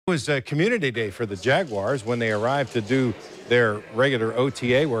was a community day for the Jaguars when they arrived to do their regular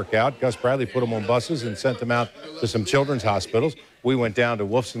OTA workout. Gus Bradley put them on buses and sent them out to some children's hospitals. We went down to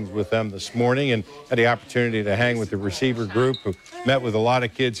Wolfson's with them this morning and had the opportunity to hang with the receiver group, who met with a lot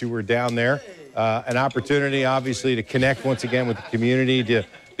of kids who were down there. An opportunity, obviously, to connect once again with the community, to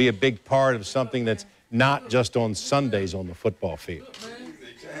be a big part of something that's not just on Sundays on the football field.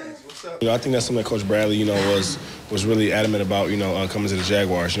 I think that's something that Coach Bradley, was really adamant about, coming to the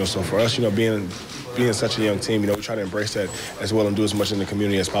Jaguars. So for us, being such a young team, we try to embrace that as well and do as much in the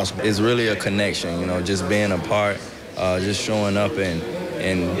community as possible. It's really a connection, just being a part, just showing up and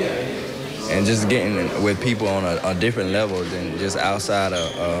just getting with people on a different level than just outside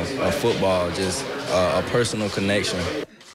of football, just a personal connection.